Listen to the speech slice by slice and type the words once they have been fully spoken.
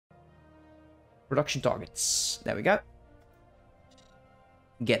Production targets. There we go.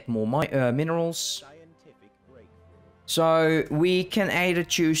 Get more minerals. So we can either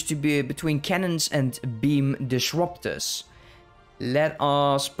choose to be between cannons and beam disruptors. Let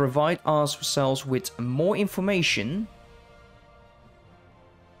us provide ourselves with more information.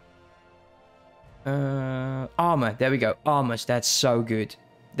 Armor. There we go. Armors. That's so good.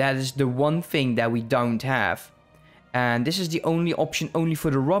 That is the one thing that we don't have. And this is the only option only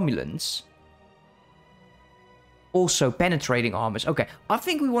for the Romulans. Also penetrating armors. Okay, I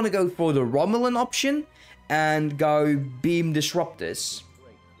think we want to go for the Romulan option and go beam disruptors.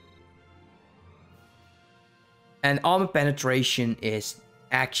 And armor penetration is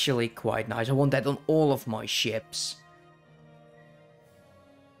actually quite nice. I want that on all of my ships.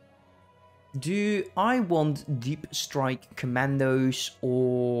 Do I want deep strike commandos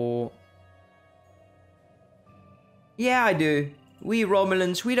or... Yeah, I do. We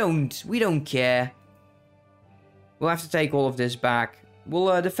Romulans, we don't care. We'll have to take all of this back.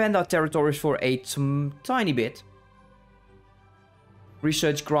 We'll defend our territories for a tiny bit.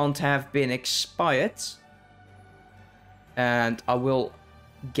 Research grants have been expired. And I will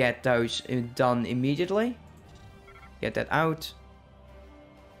get those done immediately. Get that out.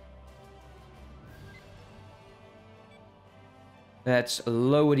 Let's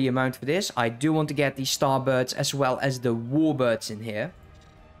lower the amount for this. I do want to get the Starbirds as well as the Warbirds in here.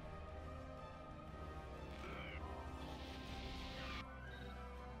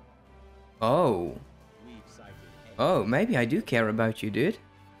 Oh. Oh, maybe I do care about you, dude.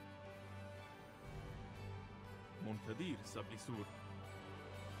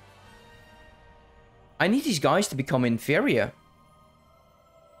 I need these guys to become inferior.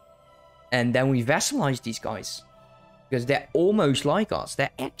 And then we vassalize these guys. Because they're almost like us. They're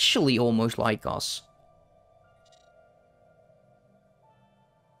actually almost like us.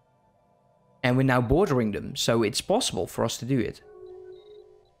 And we're now bordering them. So it's possible for us to do it.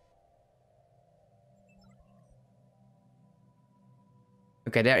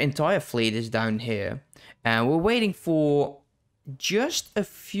 Okay, their entire fleet is down here. And we're waiting for just a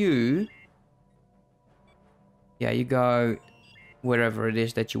few. Yeah, you go wherever it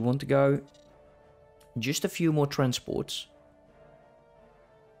is that you want to go. Just a few more transports.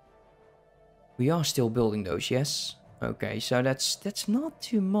 We are still building those, yes? Okay, so that's not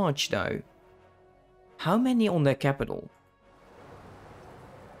too much though. How many on their capital?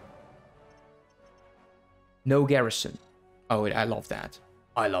 No garrison. Oh, I love that.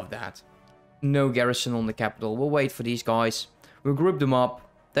 I love that. No garrison on the capital. We'll wait for these guys. We'll group them up.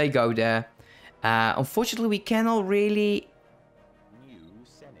 They go there. Unfortunately, we cannot really...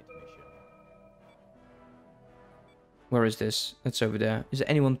 Where is this? It's over there. Is there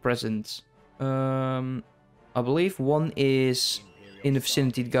anyone present? I believe one is in the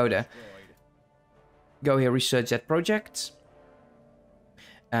vicinity to go there. Go here, research that project.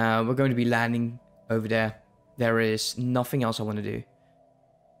 We're going to be landing over there. There is nothing else I want to do.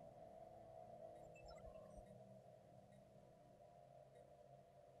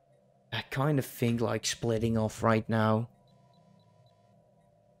 I kind of think like splitting off right now.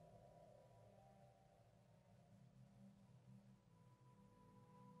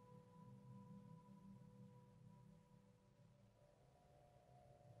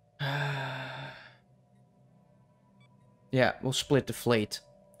 Yeah, we'll split the fleet.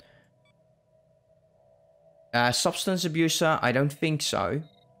 Substance abuser, I don't think so.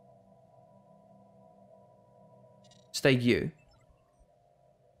 Let's take you.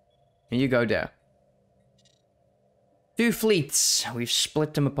 And you go there. Two fleets. We've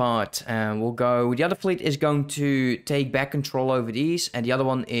split them apart. And we'll go... The other fleet is going to take back control over these. And the other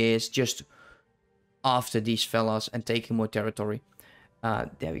one is just after these fellas and taking more territory.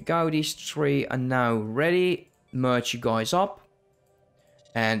 There we go. These three are now ready. Merge you guys up.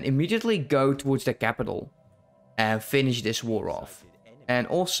 And immediately go towards the capital. And finish this war off. And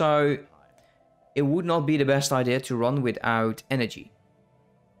also, it would not be the best idea to run without energy.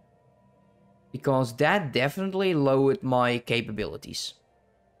 Because that definitely lowered my capabilities.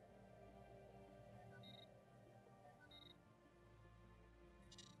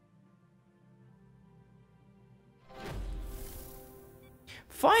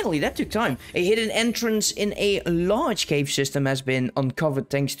 Finally, that took time. A hidden entrance in a large cave system has been uncovered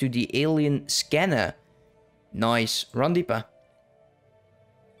thanks to the alien scanner. Nice. Run deeper.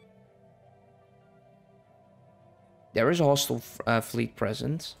 There is a hostile fleet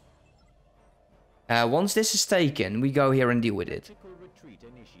present. Once this is taken, we go here and deal with it.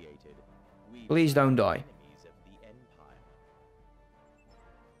 Please don't die.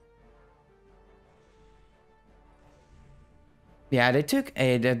 Yeah,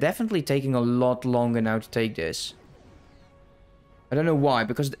 they're definitely taking a lot longer now to take this. I don't know why,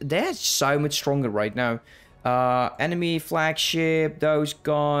 because they're so much stronger right now. Enemy flagship, those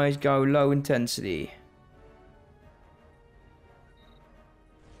guys go low intensity.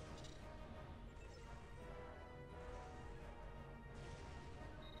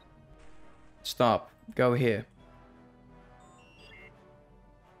 Stop. Go here.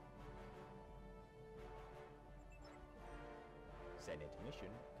 Senate mission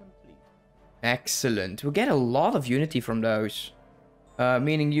complete. Excellent. We'll get a lot of unity from those.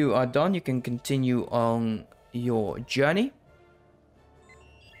 Meaning you are done. You can continue on your journey.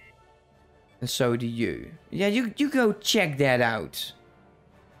 And so do you. Yeah, you go check that out.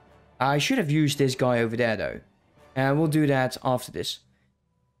 I should have used this guy over there, though. And we'll do that after this.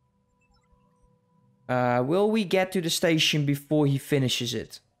 Will we get to the station before he finishes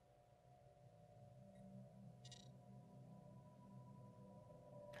it?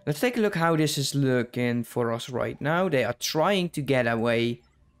 Let's take a look how this is looking for us right now. They are trying to get away.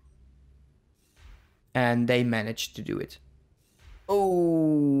 And they managed to do it.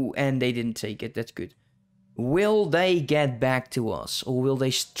 Oh, and they didn't take it. That's good. Will they get back to us? Or will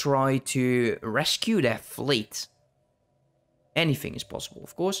they try to rescue their fleet? Anything is possible,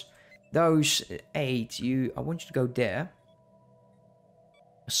 of course. Those 8, I want you to go there.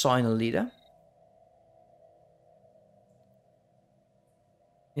 Assign a leader.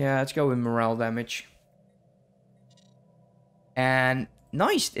 Yeah, let's go with morale damage. And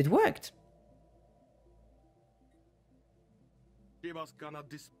nice, it worked.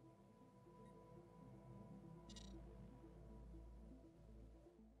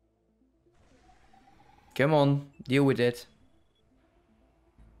 Come on, deal with it.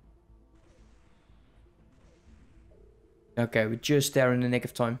 Okay, we're just there in the nick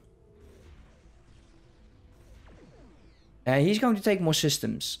of time. He's going to take more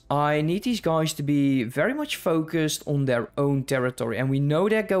systems. I need these guys to be very much focused on their own territory. And we know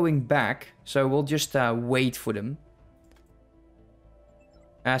they're going back, so we'll just wait for them.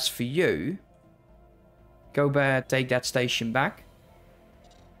 As for you, go back, take that station back.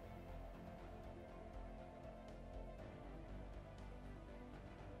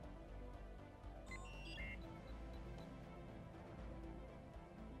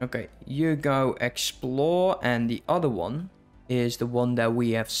 Okay, you go explore, and the other one is the one that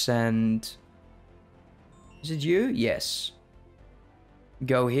we have sent. Is it you? Yes.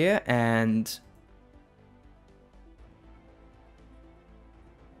 Go here and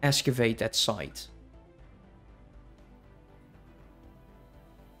excavate that site.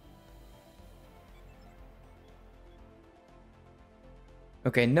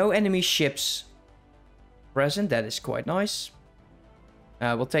 Okay, no enemy ships present. That is quite nice.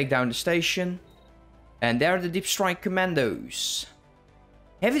 We'll take down the station. And there are the Deep Strike Commandos.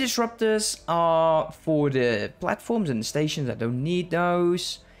 Heavy Disruptors are for the platforms and the stations. I don't need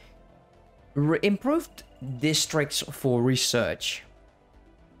those. Improved districts for research.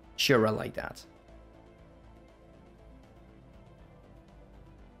 Sure, I like that.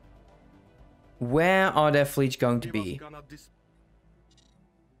 Where are their fleets going to be?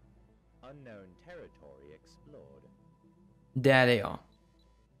 Unknown territory explored. There they are.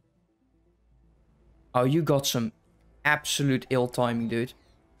 Oh, you got some absolute ill timing, dude.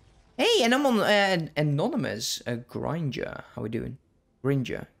 Hey, and I'm on anonymous Gringer. How we doing?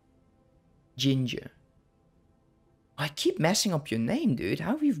 Gringer. Ginger. I keep messing up your name, dude.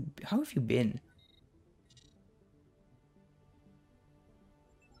 How have you been?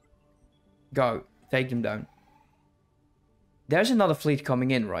 Go. Take them down. There's another fleet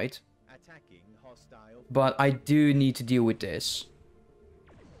coming in, right? Attacking hostile. But I do need to deal with this.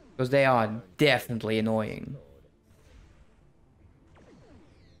 Because they are definitely annoying.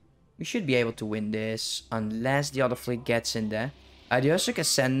 We should be able to win this. Unless the other fleet gets in there. The Ursuk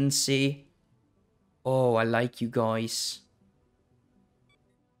Ascendancy. Oh, I like you guys.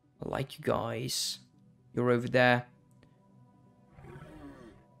 I like you guys. You're over there.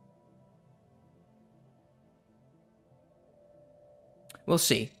 We'll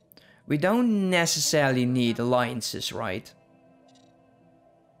see. We don't necessarily need alliances, right?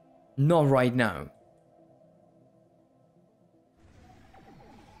 Not right now.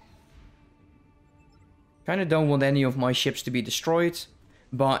 Kinda don't want any of my ships to be destroyed.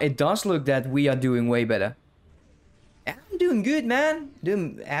 But it does look that we are doing way better. I'm doing good, man.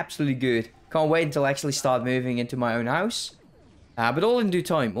 Doing absolutely good. Can't wait until I actually start moving into my own house. But all in due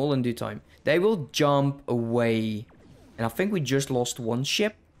time. All in due time. They will jump away. And I think we just lost one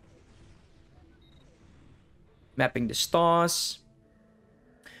ship. Mapping the stars.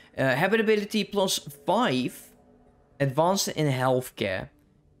 Habitability +5. Advanced in healthcare.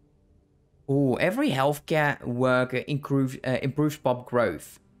 Oh, every healthcare worker improves pop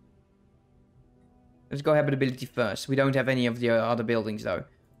growth. Let's go habitability first. We don't have any of the other buildings though.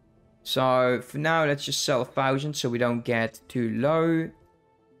 So for now, let's just sell 1,000 so we don't get too low.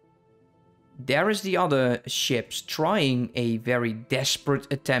 There is the other ships trying a very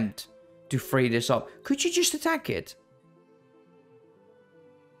desperate attempt to free this up. Could you just attack it?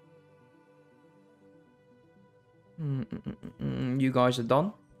 You guys are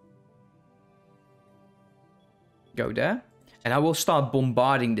done. Go there. And I will start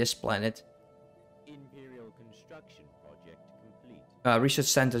bombarding this planet. Imperial construction project complete. Research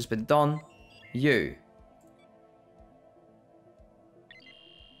center has been done. You.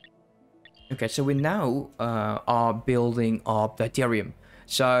 Okay, so we now are building our deuterium.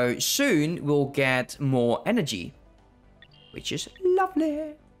 So soon we'll get more energy, which is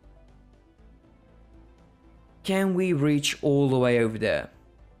lovely. Can we reach all the way over there?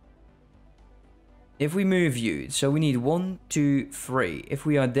 If we move you, so we need 1, 2, 3. If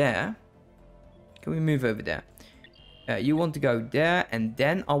we are there, can we move over there? You want to go there, and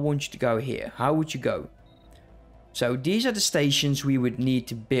then I want you to go here. How would you go? So these are the stations we would need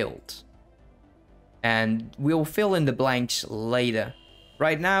to build. And we'll fill in the blanks later.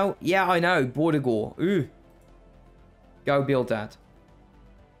 Right now, yeah, I know, border gore. Ooh. Go build that.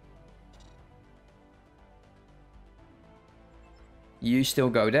 You still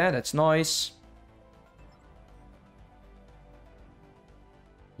go there, that's nice.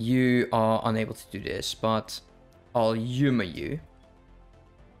 You are unable to do this, but I'll humor you.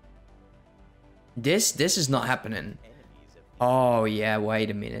 This is not happening. Oh yeah, wait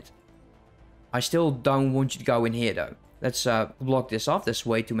a minute. I still don't want you to go in here though. Let's block this off. There's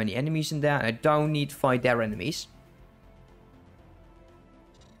way too many enemies in there. And I don't need to fight their enemies.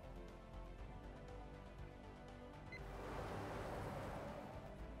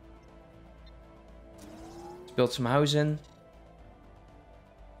 Let's build some housing.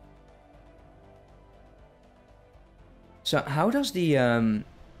 So how does the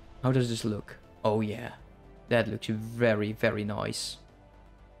how does this look? Oh yeah, that looks very, very nice.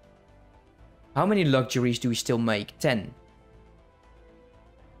 How many luxuries do we still make? 10.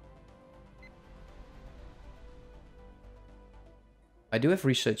 I do have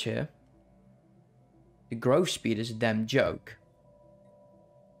research here. The growth speed is a damn joke.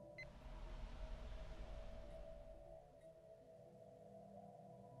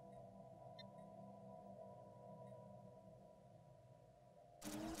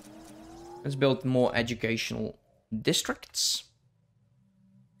 Let's build more educational districts.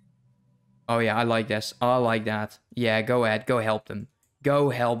 Oh yeah, I like this. I like that. Yeah, go ahead. Go help them.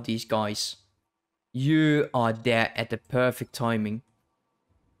 Go help these guys. You are there at the perfect timing.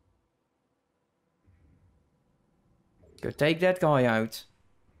 Go take that guy out.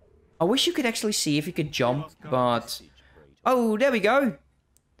 I wish you could actually see if you could jump, but... Oh, there we go.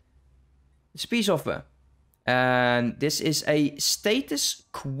 It's a peace offer. And this is a status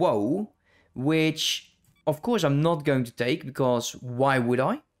quo, which, of course, I'm not going to take, because why would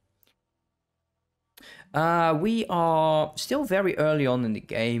I? We are still very early on in the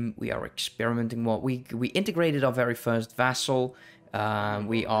game. We are experimenting more. We integrated our very first vassal.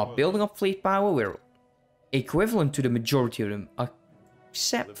 We are building up fleet power. We're equivalent to the majority of them,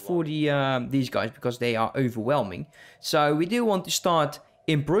 except for the these guys, because they are overwhelming. So we do want to start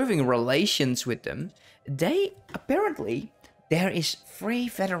improving relations with them. They apparently, there is 3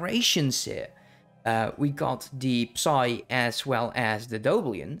 federations here. We got the Psy as well as the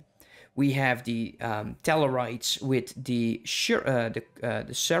Doblian. We have the Tellarites with the Surik,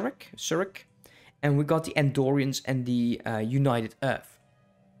 and we got the Andorians and the United Earth.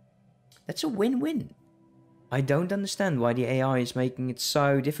 That's a win-win. I don't understand why the AI is making it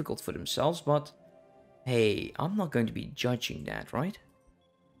so difficult for themselves, but hey, I'm not going to be judging that, right?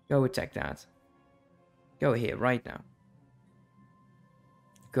 Go attack that. Go here right now.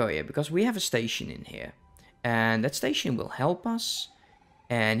 Go here, because we have a station in here. And that station will help us.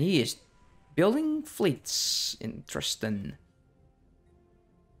 And he is building fleets. Interesting.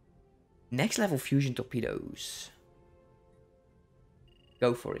 Next level fusion torpedoes.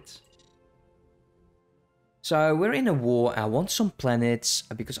 Go for it. So we're in a war. I want some planets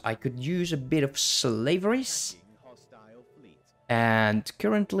because I could use a bit of slaveries. And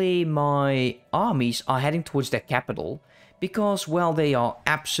currently my armies are heading towards their capital because, well, they are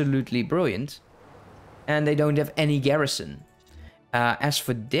absolutely brilliant and they don't have any garrison. As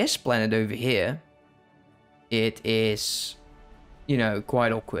for this planet over here, it is, you know,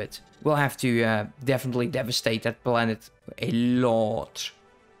 quite awkward. We'll have to definitely devastate that planet a lot.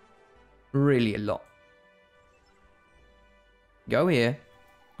 Really a lot. Go here.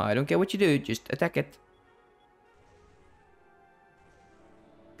 I don't care what you do. Just attack it.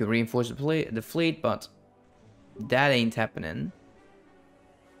 Could reinforce the fleet, but that ain't happening.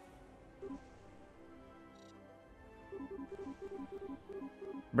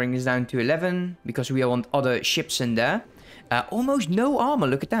 Bring this down to 11 because we want other ships in there. Almost no armor.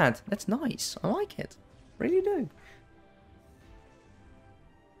 Look at that. That's nice. I like it. Really do.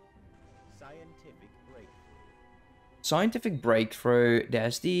 Scientific breakthrough.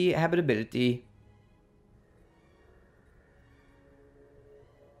 There's the habitability.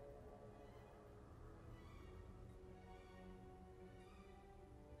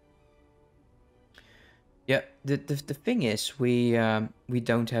 Yeah, the thing is, we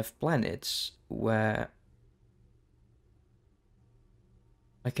don't have planets where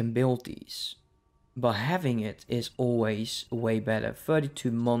I can build these, but having it is always way better.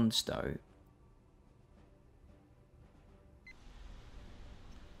 32 months though.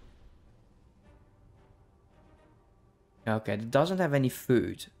 Okay, it doesn't have any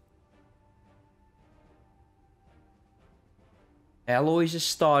food. Alloys is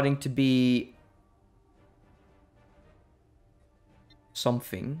starting to be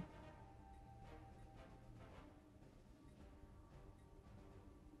something.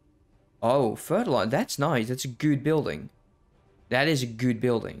 Oh, fertilizer. That's nice. That's a good building. That is a good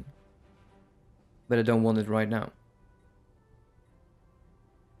building. But I don't want it right now.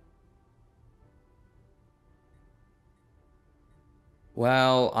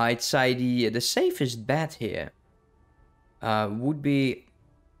 Well, I'd say the safest bet here would be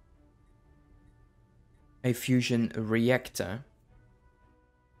a fusion reactor.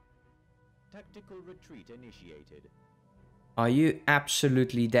 Tactical retreat initiated. Are you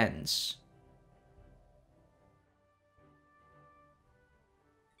absolutely dense?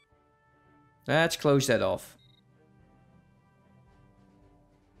 Let's close that off.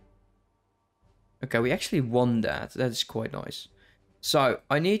 Okay, we actually won that. That's quite nice. So,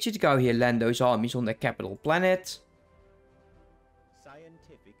 I need you to go here, land those armies on the capital planet.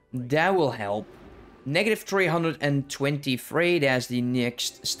 That will help. Negative 323. There's the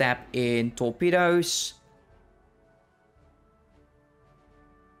next step in torpedoes.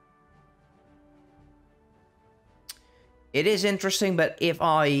 It is interesting, but if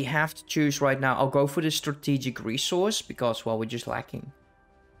I have to choose right now, I'll go for the strategic resource because, well, we're just lacking.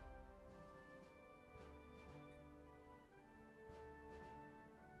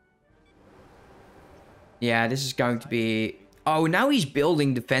 Yeah, this is going to be... Oh, now he's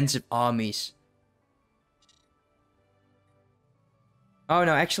building defensive armies. Oh,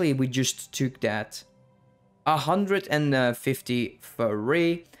 no, actually, we just took that.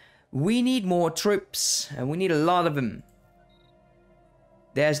 153. We need more troops, and we need a lot of them.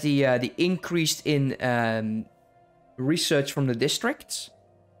 There's the increase in research from the districts.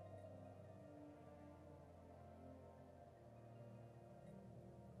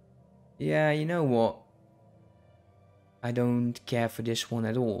 Yeah, you know what? I don't care for this one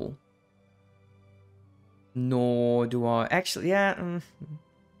at all. Nor do I... Actually, yeah.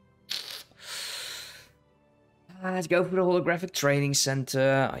 Let's go for the holographic training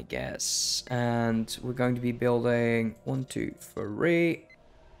center, I guess. And we're going to be building 1, 2, 3.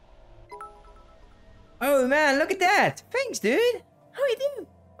 Oh man, look at that! Thanks, dude! How you doing?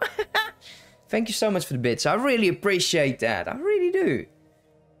 Thank you so much for the bits. I really appreciate that. I really do.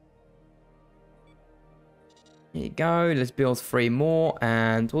 Here you go. Let's build 3 more.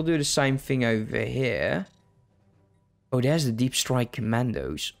 And we'll do the same thing over here. Oh, there's the Deep Strike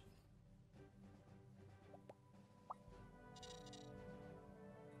Commandos.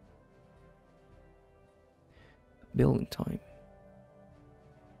 Building time.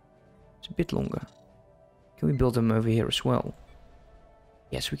 It's a bit longer. Can we build them over here as well?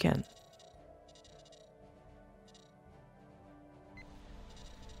 Yes, we can.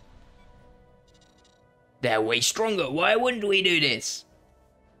 They're way stronger. Why wouldn't we do this?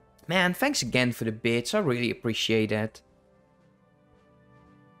 Man, thanks again for the bits. I really appreciate that.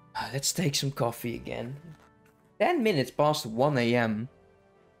 Let's take some coffee again. 10 minutes past 1 AM.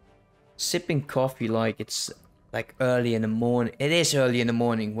 Sipping coffee like it's like early in the morning. It is early in the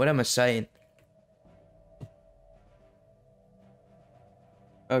morning. What am I saying?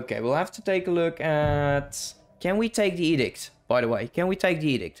 Okay, we'll have to take a look at... Can we take the edict? By the way, can we take the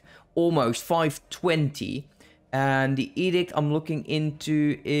edict? Almost 520. And the edict I'm looking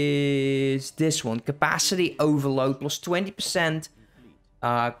into is this one. Capacity overload plus 20%.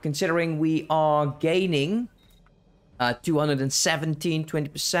 Considering we are gaining 217,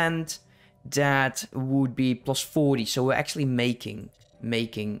 20%. That would be plus 40. So we're actually making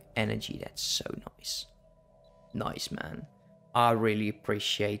energy. That's so nice. Nice, man. I really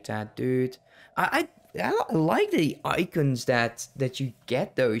appreciate that, dude. I like the icons that you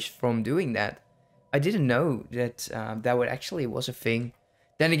get those from doing that. I didn't know that that would actually was a thing.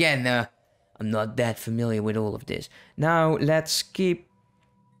 Then again, I'm not that familiar with all of this. Now let's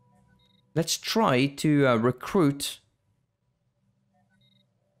try to recruit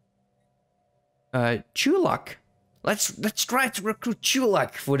Chulak. Let's try to recruit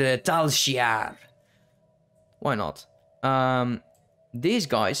Chulak for the Talshiar. Why not? These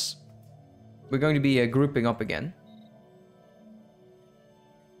guys, we're going to be grouping up again.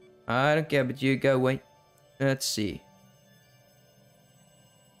 I don't care, but you go away. Let's see.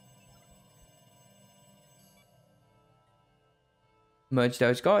 Merge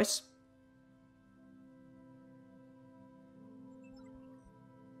those guys.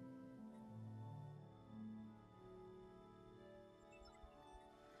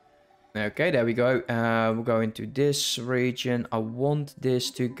 Okay, there we go. We'll go into this region. I want this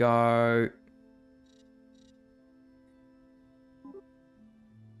to go...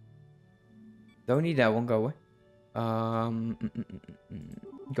 Don't need that one, go away.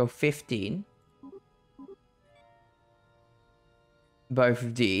 Go 15. Both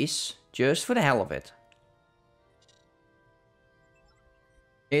of these, just for the hell of it.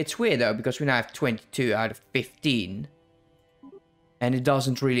 It's weird though, because we now have 22 out of 15. And it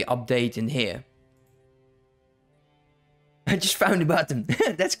doesn't really update in here. I just found the button.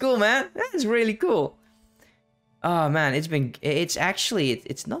 That's cool, man. That's really cool. Oh man, it's actually,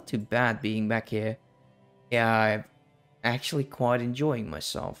 it's not too bad being back here. Yeah, I'm actually quite enjoying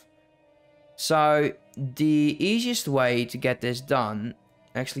myself. So, the easiest way to get this done,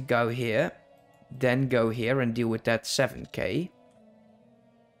 actually go here, then go here and deal with that 7k.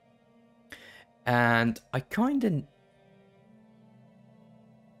 And I kinda...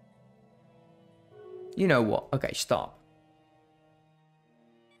 You know what? Okay, stop.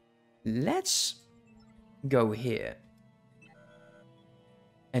 Let's go here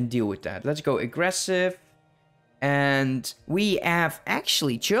and deal with that. Let's go aggressive. And we have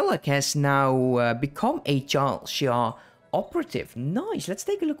actually, Chulak has now become a Talshiar operative. Nice. Let's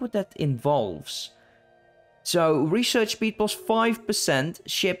take a look what that involves. So, research speed plus 5%,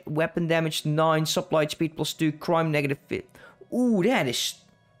 ship weapon damage 9, supply speed plus 2, crime negative 5. Ooh, that is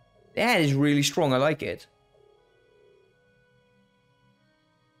really strong. I like it.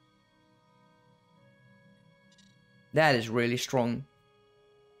 That is really strong.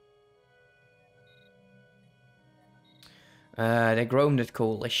 The Grounded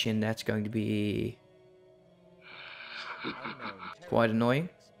Coalition, that's going to be quite annoying.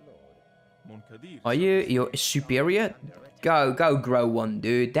 Are you? You're superior? Go grow one,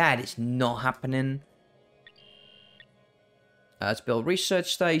 dude. That is not happening. Let's build a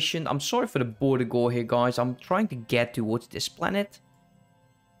research station. I'm sorry for the border gore here, guys. I'm trying to get towards this planet.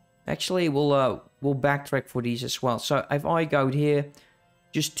 Actually, we'll backtrack for these as well. So if I go here,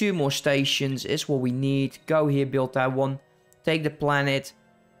 just 2 more stations is what we need. Go here, build that one. Take the planet,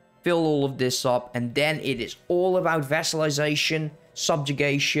 fill all of this up, and then it is all about vassalization,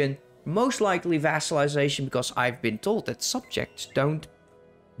 subjugation. Most likely vassalization, because I've been told that subjects don't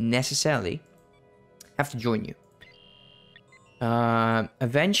necessarily have to join you.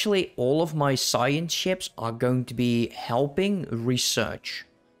 Eventually, all of my science ships are going to be helping research.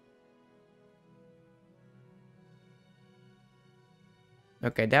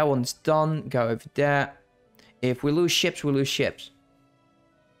 Okay, that one's done. Go over there. If we lose ships, we lose ships.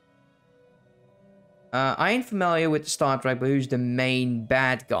 I ain't familiar with the Star Trek, but who's the main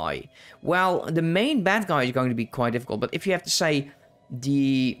bad guy? Well, the main bad guy is going to be quite difficult, but if you have to say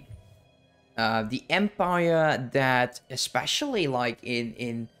the Empire that, especially like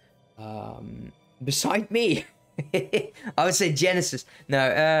in beside me, I would say Genesis.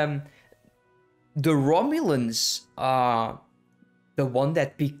 No, the Romulans are the one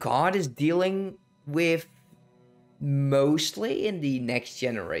that Picard is dealing with mostly in the Next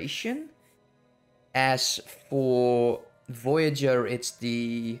Generation. As for Voyager, it's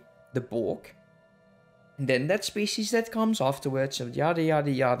the Borg. And then that species that comes afterwards, so yada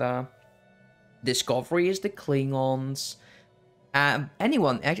yada yada. Discovery is the Klingons.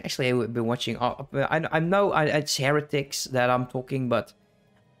 Anyone, actually I would be watching, I know it's heretics that I'm talking, but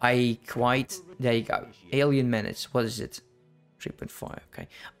there you go. Alien Menace, what is it? 3.5, okay.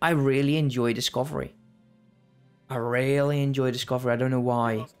 I really enjoy Discovery. I don't know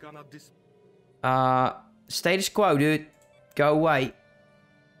why. Status quo, dude. Go away.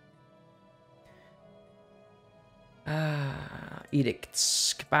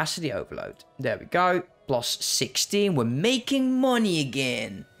 Edicts. Capacity overload. There we go. Plus 16. We're making money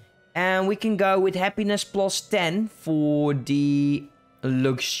again. And we can go with happiness plus 10 for the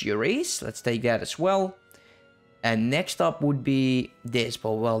luxuries. Let's take that as well. And next up would be this,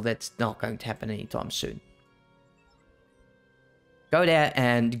 but well, that's not going to happen anytime soon. Go there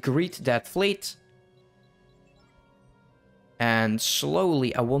and greet that fleet. And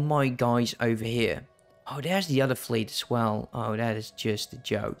slowly, I want my guys over here. Oh, there's the other fleet as well. Oh, that is just a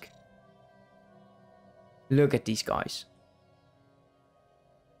joke. Look at these guys.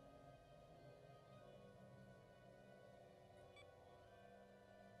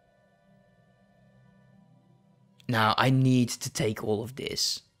 Now, I need to take all of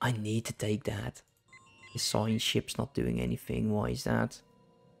this. I need to take that. The science ship's not doing anything. Why is that?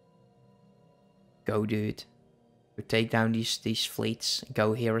 Go, dude. We take down these fleets.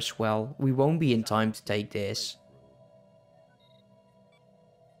 Go here as well. We won't be in time to take this.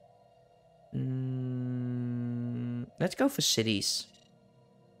 Let's go for cities.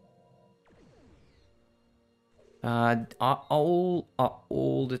 Are all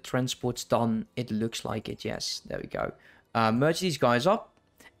the transports done? It looks like it, yes. There we go. Merge these guys up.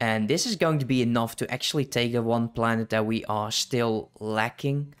 And this is going to be enough to actually take the one planet that we are still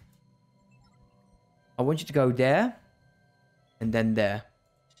lacking. I want you to go there. And then there.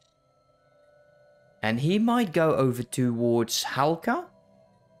 And he might go over towards Halka.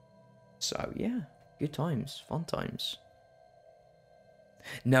 So, yeah. Good times. Fun times.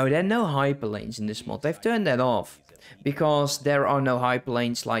 No, there are no hyperlanes in this mod. They've turned that off. Because there are no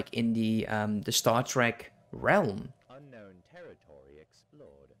hyperlanes like in the Star Trek realm. Unknown territory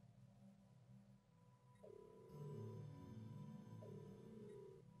explored.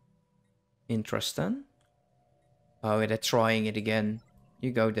 Interesting. Oh, they're trying it again.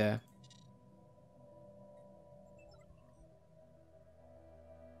 You go there.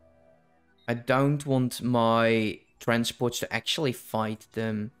 I don't want my transports to actually fight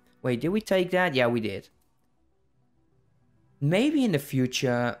them. Wait, did we take that? Yeah, we did. Maybe in the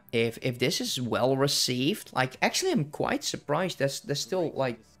future, if this is well received, like, actually I'm quite surprised. There's still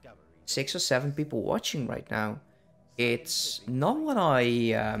like 6 or 7 people watching right now. It's not what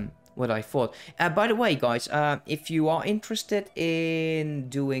I thought. By the way, guys, if you are interested in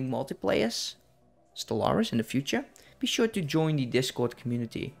doing multiplayers, Stellaris in the future, be sure to join the Discord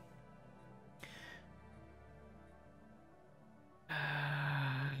community.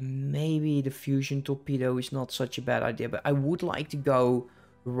 Maybe the fusion torpedo is not such a bad idea, but I would like to go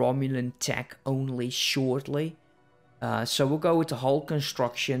Romulan tech only shortly. So we'll go with the hull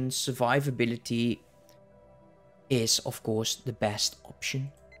construction. Survivability is, of course, the best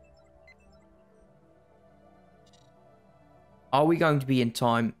option. Are we going to be in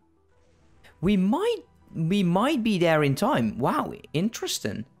time? We might be there in time. Wow,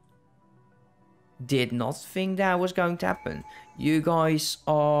 interesting. Did not think that was going to happen. You guys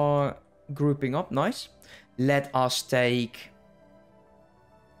are grouping up. Nice. Let us take...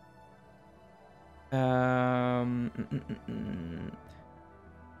 let's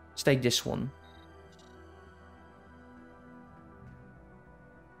take this one.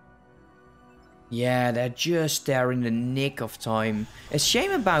 Yeah, they're just there in the nick of time. A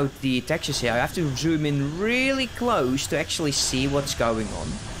shame about the textures here. I have to zoom in really close to actually see what's going on.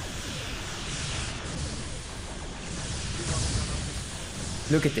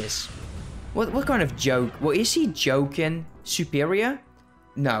 Look at this. What kind of joke? Well, is he joking? Superior?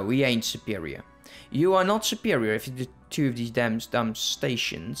 No, he ain't superior. You are not superior if you do 2 of these dumb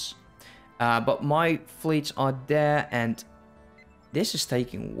stations. But my fleets are there and this is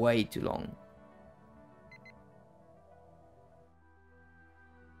taking way too long.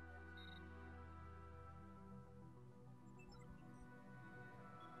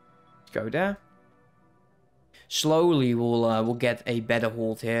 Let's go there. Slowly, we'll get a better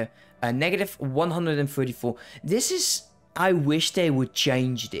hold here. Negative 134. This is... I wish they would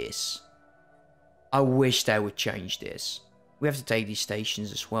change this. I wish they would change this. We have to take these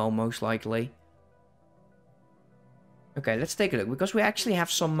stations as well, most likely. Okay, let's take a look. Because we actually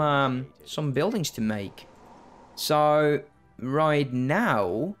have some buildings to make. So, right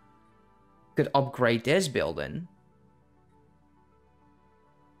now... could upgrade this building.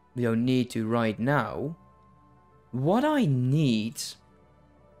 We don't need to right now. What I need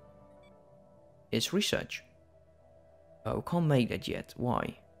is research. Oh, can't make that yet.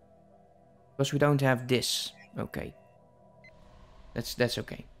 Why? Because we don't have this. Okay. That's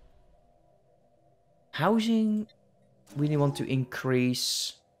okay. Housing, we want to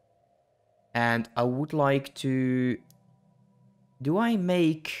increase. And I would like to... Do I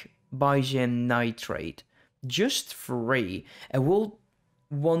make Bayesian nitrate? Just 3. And we'll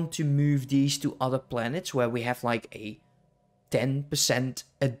want to move these to other planets where we have like a 10%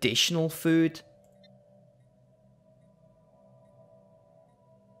 additional food.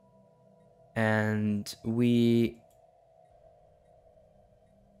 And we